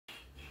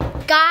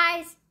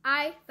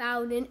I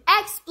found an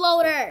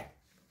exploder.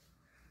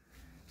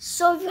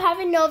 So if you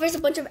haven't known, there's a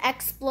bunch of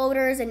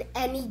exploders in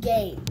any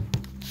game.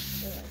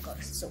 Oh my gosh,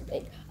 it's so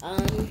big.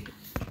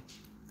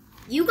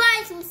 You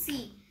guys will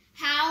see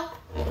how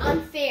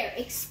unfair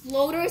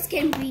exploders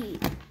can be.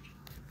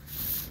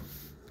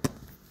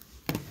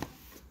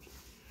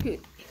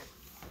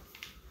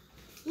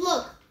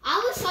 Look, I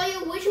will show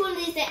you which one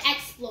is the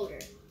exploder.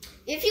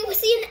 If you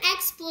see an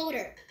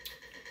exploder,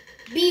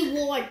 be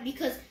warned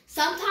because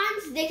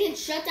sometimes they can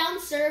shut down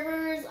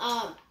servers,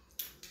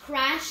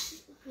 crash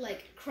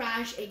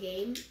a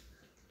game,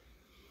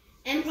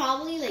 and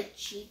probably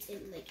cheat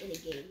in a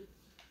game.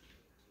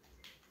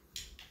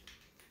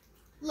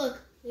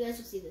 Look, you guys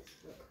will see this.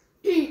 Look.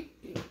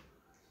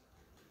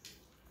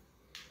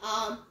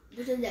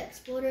 Which is the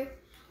exploder?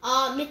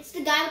 It's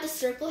the guy with the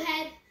circle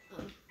head.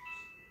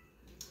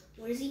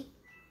 Where is he?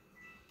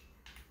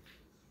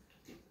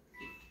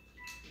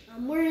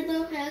 Where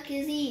the heck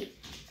is he?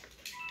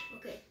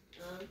 Okay.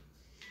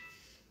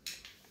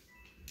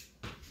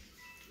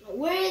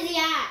 Where is he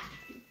at?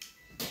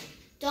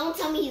 Don't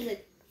tell me he's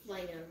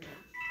flying out of the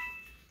map.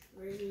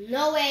 There's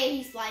no way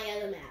he's flying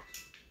out of the map.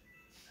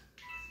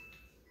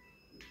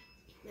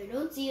 I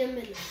don't see him in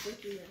the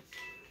freaking map.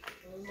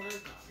 Oh my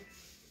god.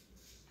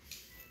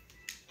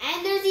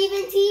 And there's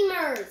even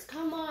teamers.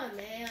 Come on,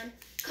 man.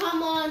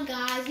 Come on,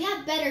 guys. You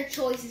have better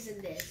choices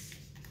in this.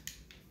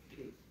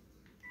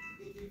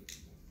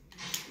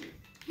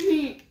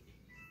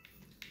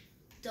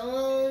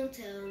 Don't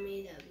tell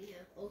me that we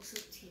have also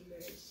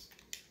teamers.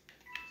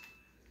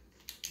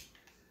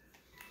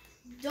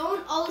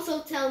 Don't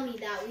also tell me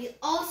that we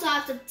also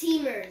have some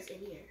teamers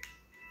in here.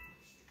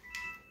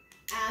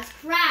 As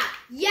crap.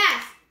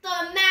 Yes,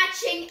 the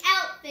matching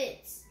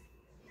outfits.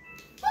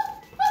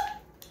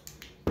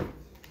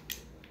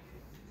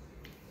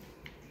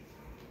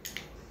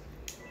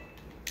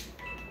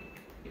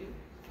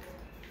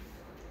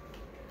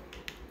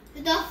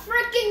 The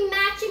freaking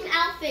matching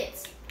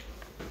outfits.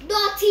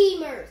 The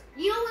teamers.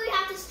 You know when we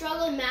have to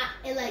struggle in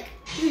hack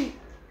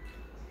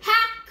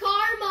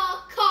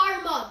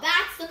karma.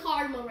 That's the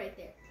karma right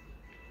there.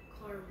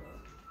 Karma.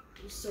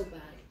 You're so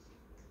bad.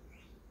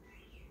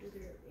 Look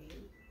at her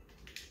aim.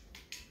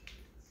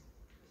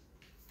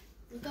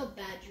 Look how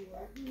bad you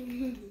are.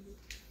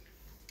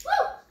 Woo!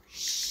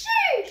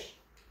 Sheesh!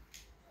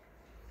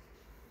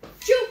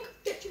 Joke!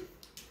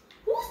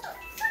 Who's the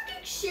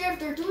freaking sheriff?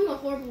 They're doing a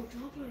horrible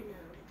job right now.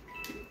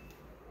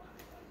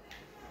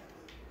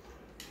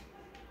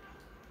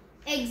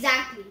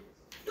 Exactly.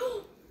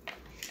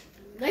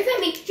 Knife at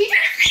me.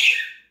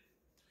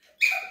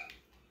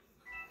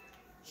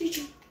 I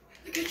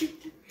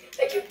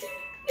got you.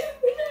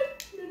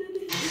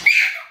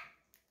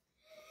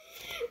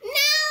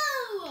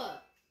 No!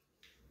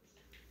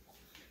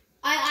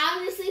 I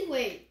honestly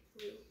wait.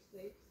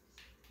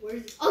 Where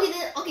is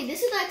it? Okay,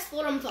 this is the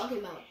exploder I'm talking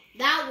about.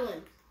 That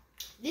one.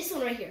 This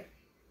one right here.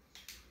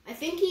 I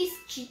think he's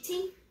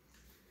cheating.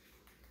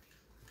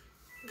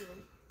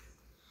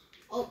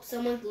 Oh,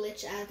 someone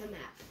glitched out of the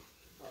map.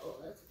 Oh,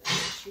 that's a bad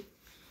issue.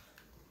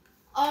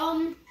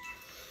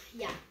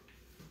 Yeah.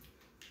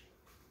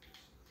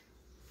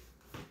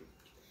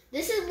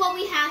 This is what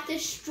we have to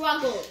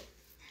struggle,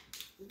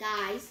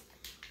 guys.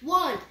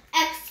 1,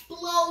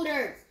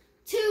 exploders.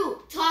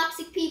 2,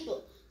 toxic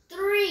people.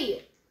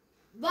 3,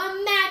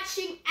 the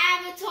matching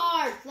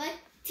avatars,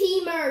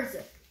 teamers.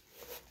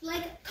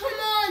 Come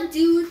on,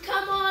 dude,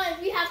 come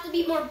on. We have to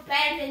be more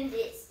better than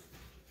this.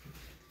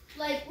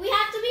 We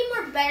have to be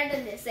more better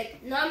than this.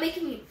 Not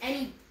making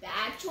any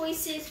bad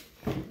choices.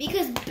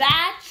 Because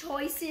bad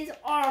choices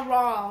are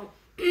wrong.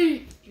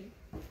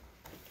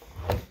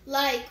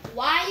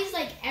 Why is,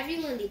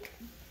 everyone,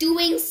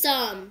 doing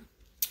some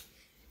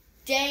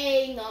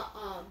dang,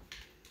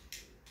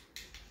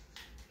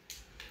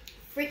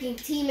 freaking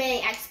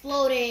teammate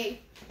exploding?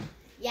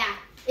 Yeah.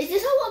 Is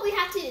this what we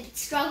have to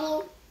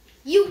struggle?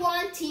 You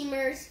want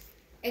teamers,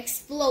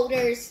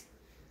 exploders,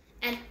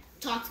 and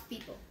toxic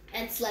people,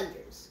 and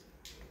slenders.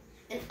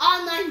 And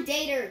online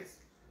daters.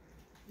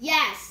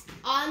 Yes,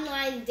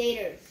 online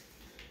daters.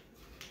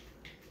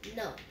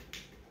 No.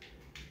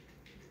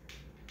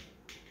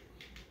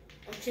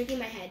 I'm shaking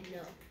my head,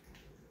 no.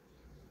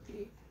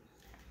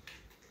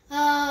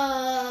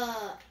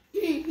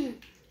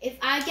 If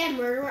I get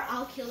murderer,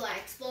 I'll kill the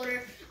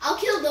exploder. I'll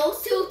kill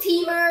those 2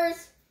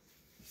 teamers.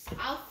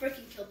 I'll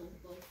freaking kill them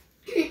both.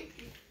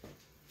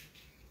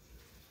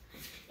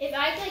 If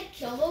I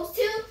kill those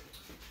 2,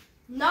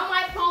 not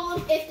my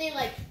problem if they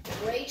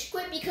rage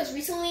quit, because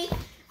recently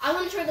I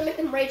want to try to make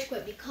them rage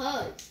quit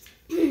because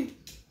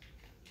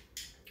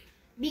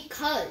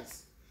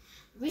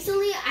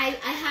recently I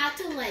had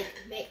to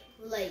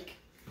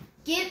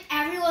give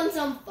everyone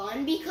some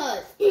fun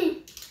because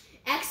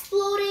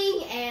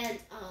exploding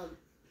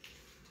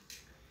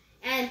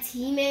and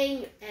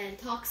teaming and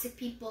toxic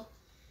people,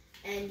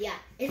 and yeah,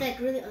 it's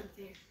really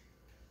unfair.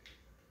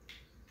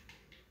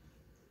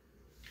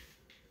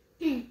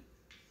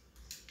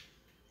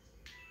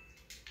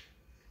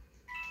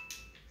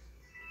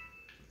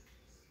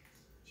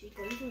 She's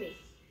going for me.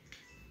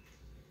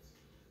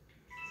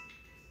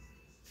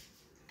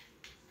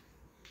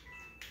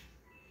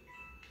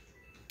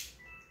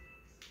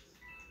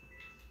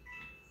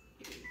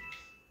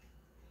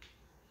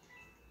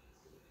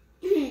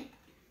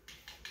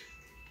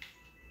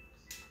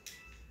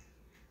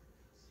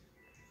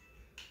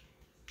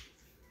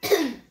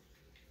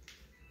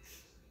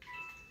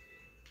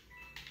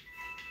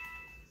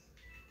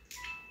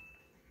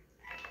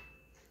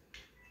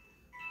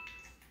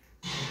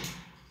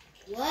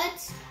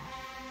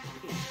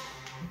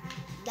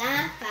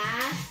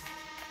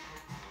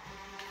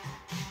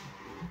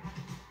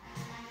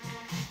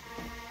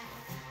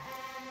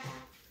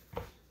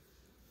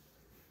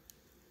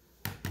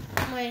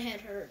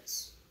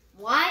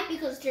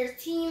 because there's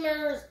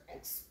teamers,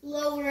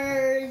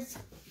 exploders.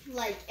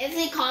 Like, if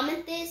they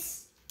comment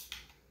this,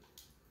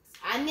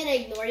 I'm gonna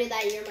ignore you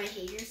that you're my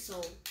hater,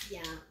 so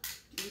yeah.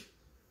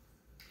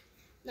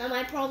 Not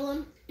my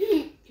problem.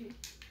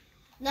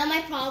 Not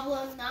my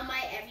problem, not my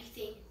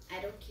everything.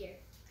 I don't care.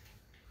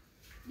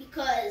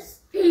 Because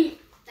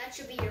that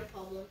should be your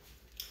problem.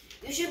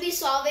 You should be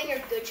solving your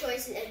good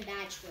choices and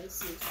bad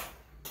choices.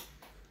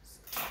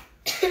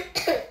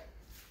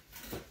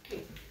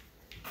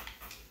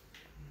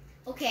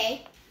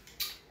 Okay.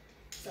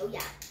 So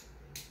yeah.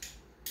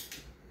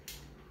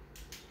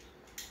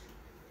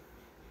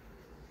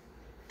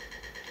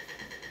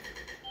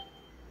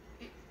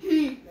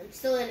 I'm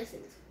still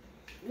innocent.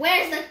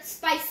 Where's the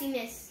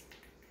spiciness?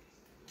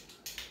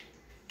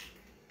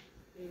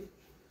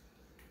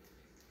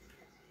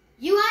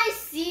 You guys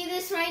see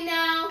this right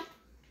now?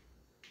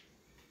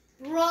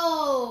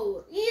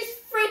 Bro, he's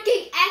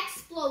freaking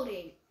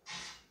exploding.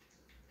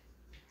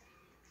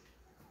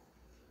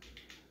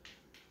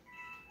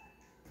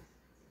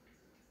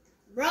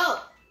 Bro.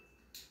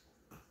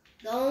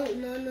 Don't,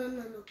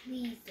 no,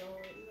 please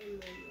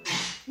don't.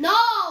 No!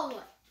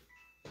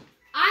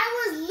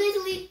 I was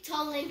literally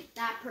telling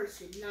that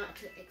person not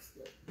to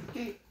explode.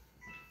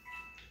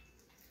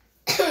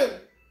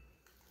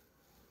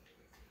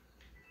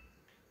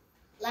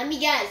 Let me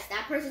guess,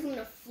 that person's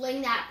gonna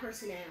fling that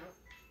person out.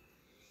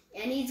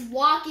 And he's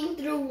walking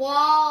through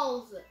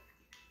walls.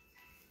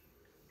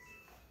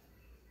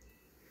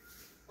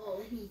 Oh,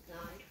 and he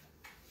died.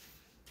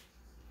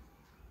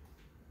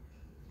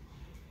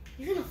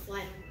 He's gonna fly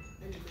on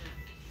the map.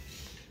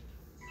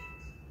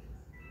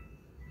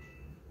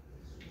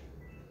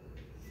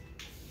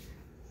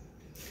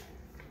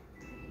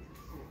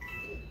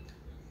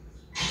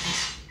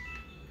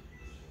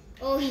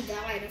 Oh, he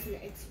died of an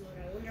explode.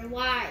 I wonder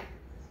why.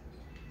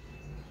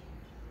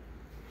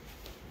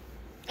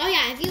 Oh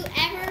yeah, have you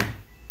ever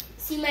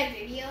seen my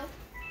video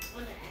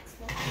on the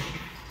Xbox?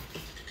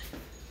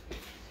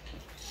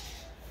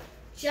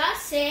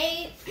 Just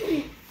say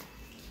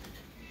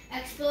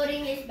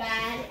exploding is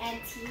bad and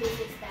teaming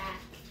is bad.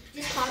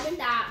 Just comment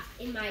that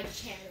in my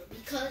channel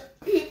because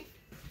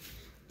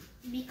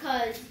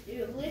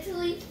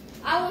literally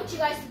I want you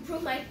guys to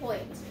prove my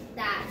point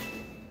that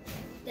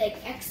like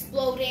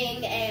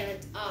exploding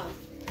and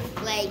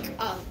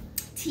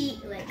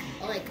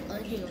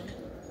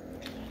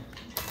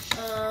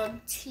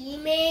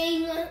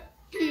teaming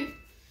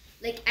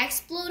like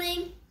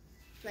exploding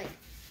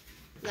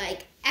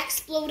like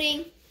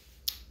exploding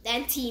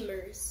then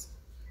teamers.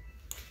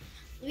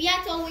 We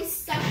have to always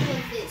stuck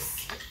with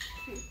this.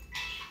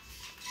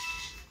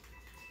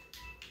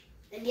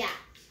 And yeah.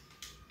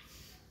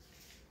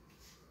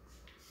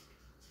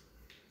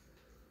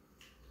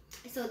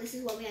 So this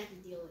is what we have to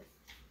deal with.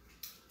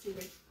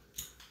 Teamers.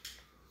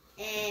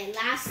 And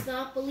last but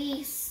not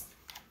least,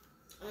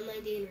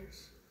 online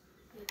daters.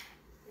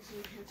 This is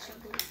what we have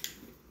struggled.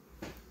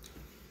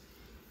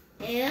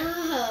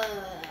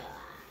 Yeah.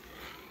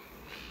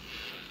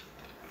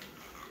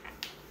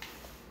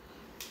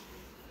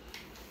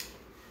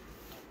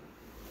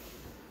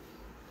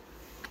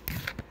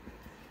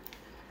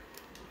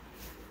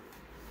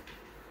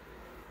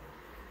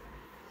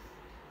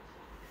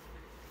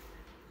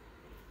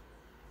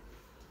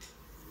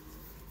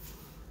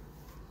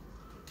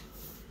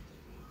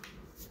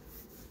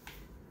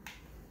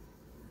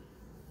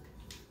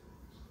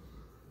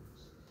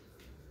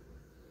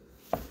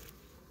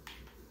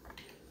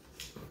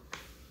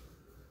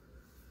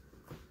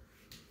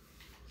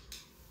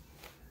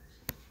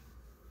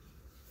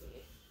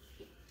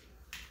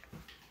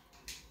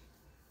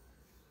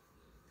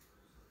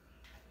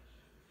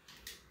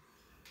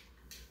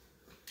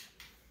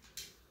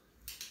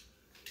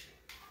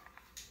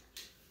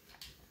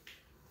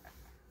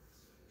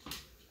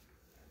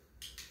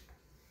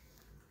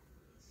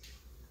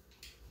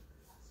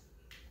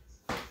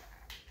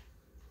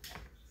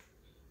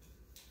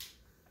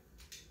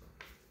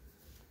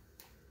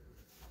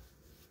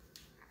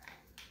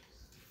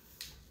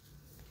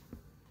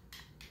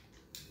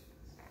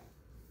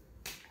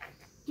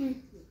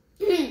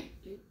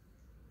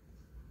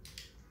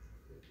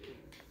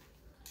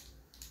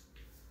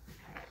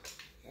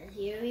 And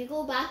here we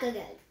go back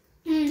again.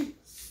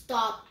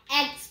 Stop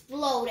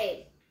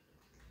exploding.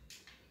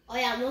 Oh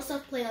yeah, most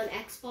of play on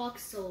Xbox,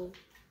 so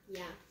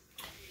yeah.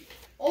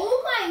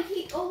 Oh my,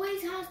 he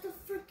always has to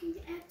freaking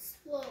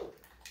explode.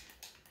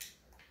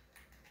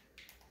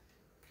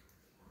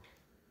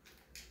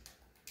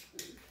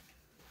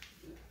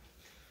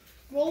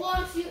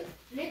 Roblox,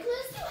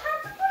 Nicholas, you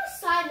have to put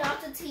aside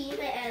not to team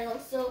and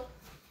also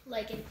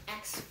like an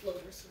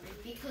exploder sign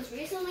because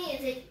recently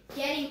it's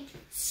getting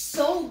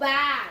so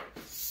bad,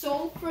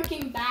 so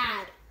freaking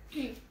bad.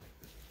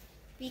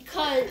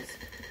 Because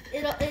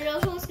it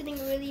also is getting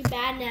really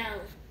bad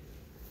now.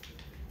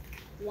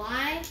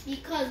 Why?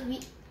 Because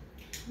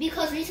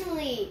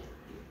recently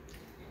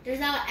there's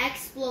now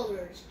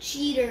exploders,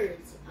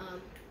 cheaters.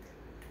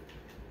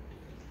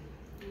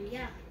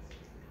 Yeah.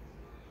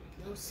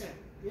 No sir.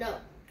 No.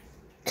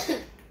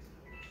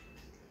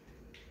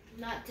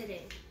 Not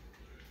today.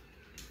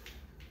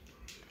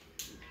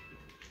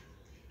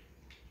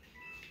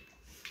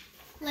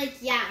 Like,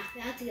 yeah,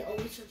 we have to get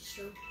always so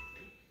strong.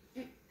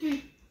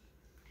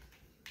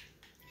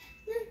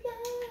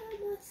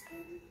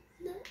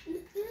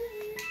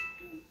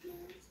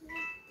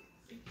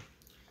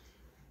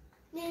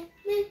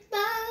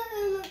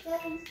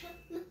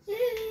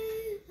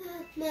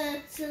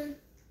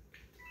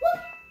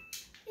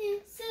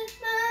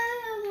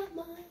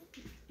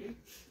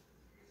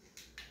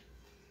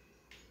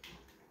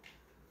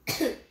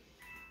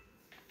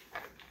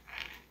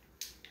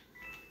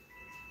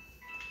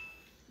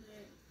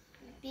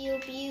 Pew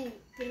pew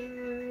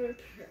purr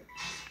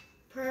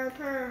purr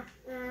purr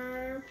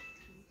purr.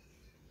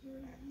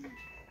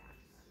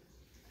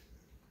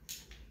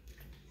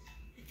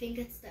 I think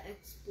it's the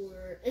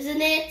Explorer,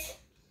 isn't it?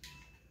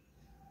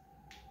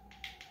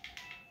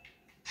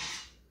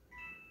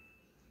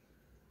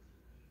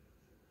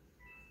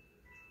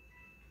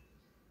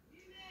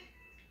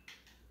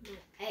 No.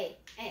 Hey,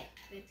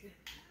 back here.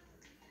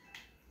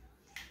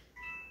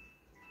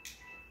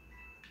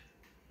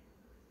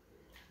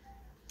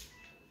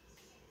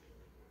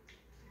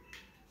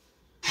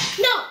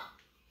 No!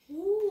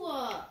 Ooh.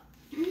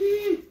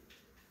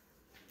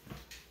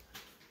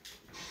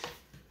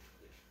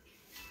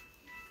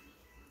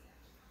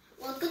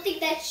 Well, good thing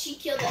that she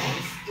killed the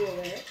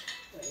Explorer.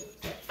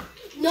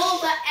 No,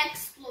 the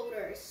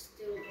Exploder is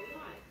still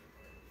alive.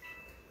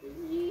 Is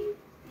he?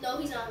 No,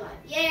 he's not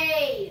alive.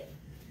 Yay!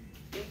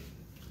 The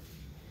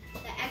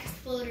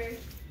Exploder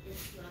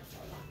is not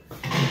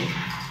alive.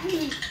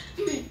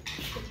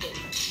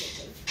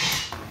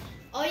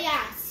 Oh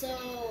yeah, so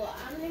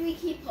I'm gonna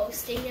keep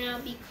posting now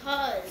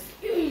because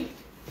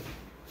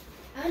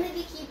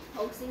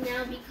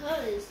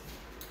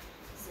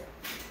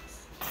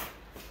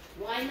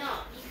why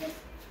not?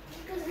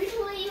 Because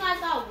recently I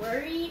got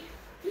worried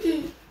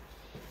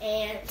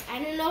and I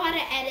didn't know how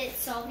to edit,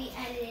 so I'll be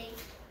editing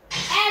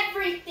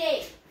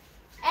everything.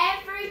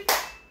 Everything.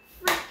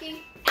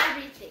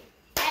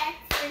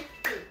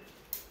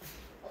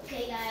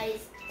 Okay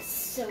guys,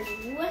 so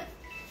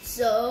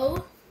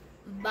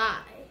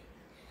bye.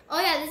 Oh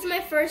yeah, this is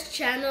my first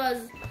channel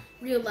as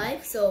real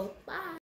life, so bye.